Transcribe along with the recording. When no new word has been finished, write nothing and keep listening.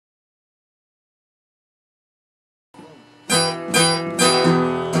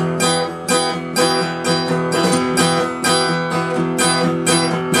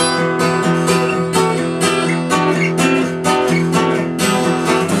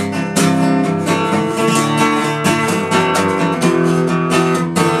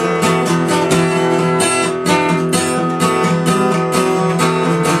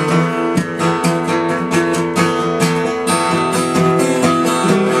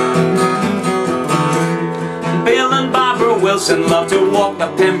Wilson loved to walk the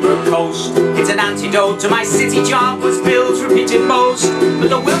Pembroke coast. It's an antidote to my city job, was Bill's repeated boast. But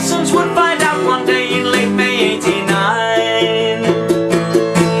the Wilsons would find out one day in late May '89.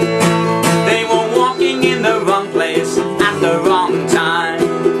 They were walking in the wrong place at the wrong time.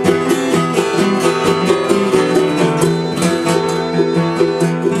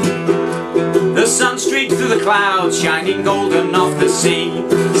 The sun streaked through the clouds, shining golden off the sea.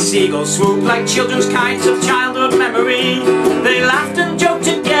 Seagulls swooped like children's kites of childhood memory. They laughed and joked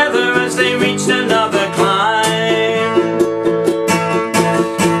together as they reached another climb,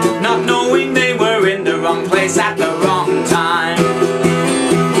 not knowing they were in the wrong place at the wrong time.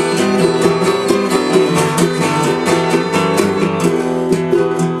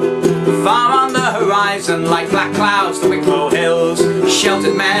 Far on the horizon, like black clouds, the Wicklow hills,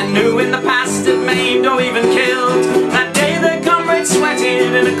 sheltered men who in the past had maimed or even killed. That day their comrades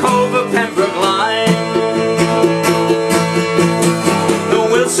sweated in a cove of Pembroke line. The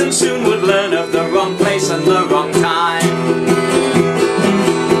Wilsons soon would learn of the wrong place and the wrong time.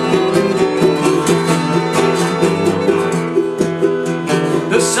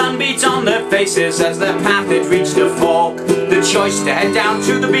 The sun beat on their faces as their path had reached a fork. The choice to head down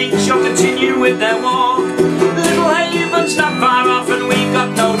to the beach or continue with their walk. Little haven's not far off and we've got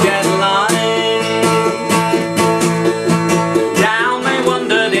no deadline. Down they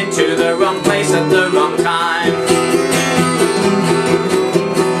wandered into the wrong place at the wrong time.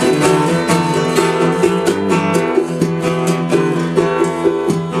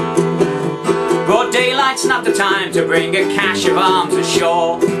 Broad daylight's not the time to bring a cache of arms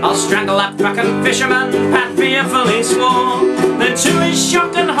ashore. I'll strangle that fucking fisherman, Pat fearfully swore. Then to his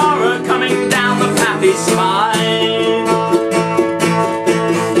shock and horror, coming down the path he spied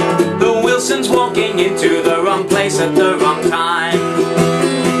the Wilsons walking into the wrong place at the wrong time.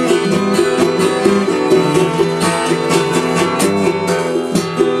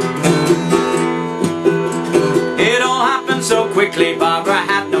 It all happened so quickly, Barbara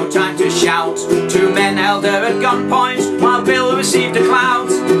had no time to shout. Two men held her at gunpoint while Bill received a clout.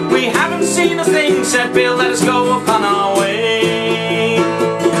 We haven't seen a thing, said Bill, let us go upon our way.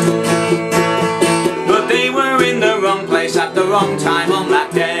 But they were in the wrong place at the wrong time on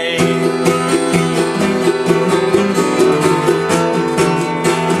that day.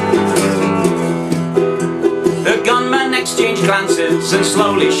 The gunmen exchanged glances and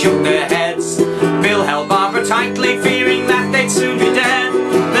slowly shook their heads. Bill held Barbara tightly, fearing that they'd soon be dead.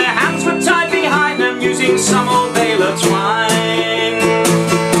 Their hands were tied behind them, using some old baler twine.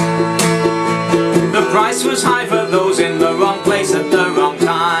 The price was high for those in the wrong place at the wrong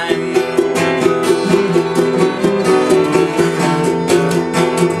time.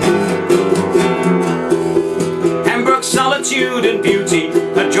 Pembroke's solitude and beauty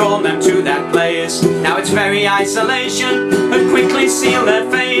had drawn them to that place. Now its very isolation had quickly sealed their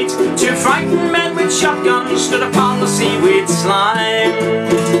fate. Two frightened men with shotguns stood upon the seaweed slime.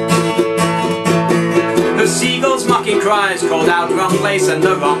 The seagulls' mocking cries called out wrong place and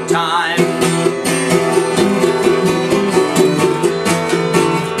the wrong time.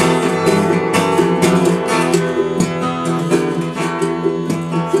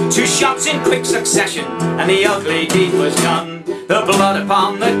 Two shots in quick succession and the ugly deed was done. The blood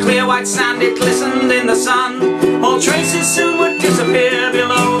upon the clear white sand, it glistened in the sun. All traces soon would disappear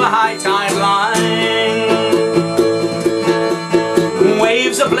below the high tide line.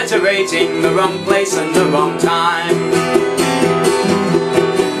 Waves obliterating the wrong place and the wrong time.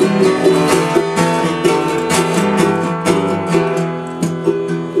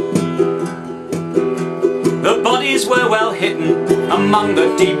 The bodies were well hidden among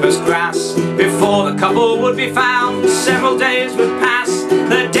the deepest grass. Before the couple would be found, several days would pass.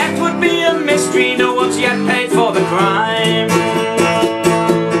 Their death would be a mystery, no one's yet paid for the crime.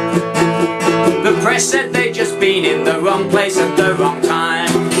 The press said they'd just been in the wrong place at the